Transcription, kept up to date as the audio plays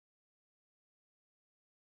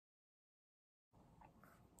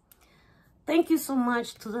Thank you so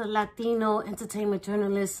much to the Latino Entertainment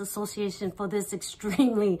Journalists Association for this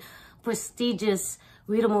extremely prestigious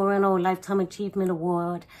Rita Moreno Lifetime Achievement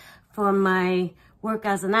Award for my work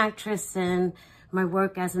as an actress and my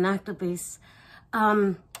work as an activist.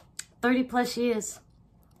 30 plus years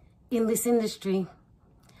in this industry.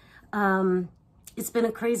 It's been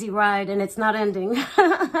a crazy ride and it's not ending.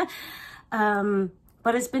 But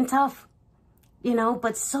it's been tough, you know,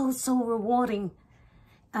 but so rewarding.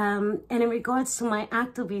 And in regards to my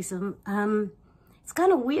activism, it's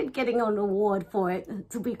kind of weird getting an award for it,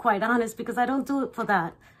 to be quite honest, because I don't do it for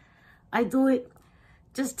that. I do it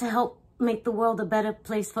just to help make the world a better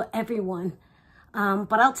place for everyone.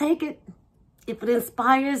 But I'll take it. If it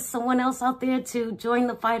inspires someone else out there to join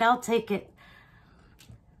the fight, I'll take it.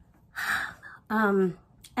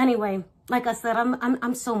 Anyway, like I said,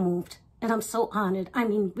 I'm so moved and I'm so honored. I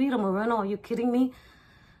mean, Rita Moreno, are you kidding me?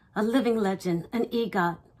 A living legend, an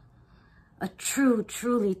EGOT, a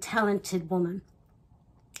truly talented woman.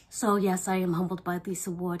 So yes, I am humbled by this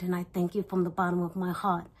award and I thank you from the bottom of my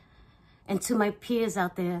heart. And to my peers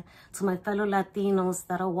out there, to my fellow Latinos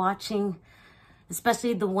that are watching,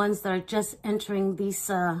 especially the ones that are just entering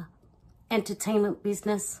this entertainment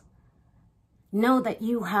business, know that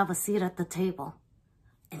you have a seat at the table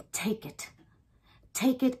and take it.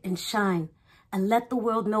 Take it and shine and let the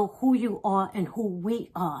world know who you are and who we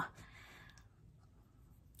are.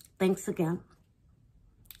 Thanks again.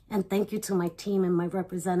 And thank you to my team and my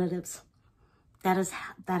representatives that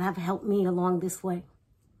have helped me along this way.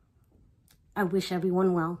 I wish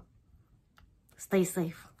everyone well. Stay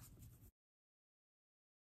safe.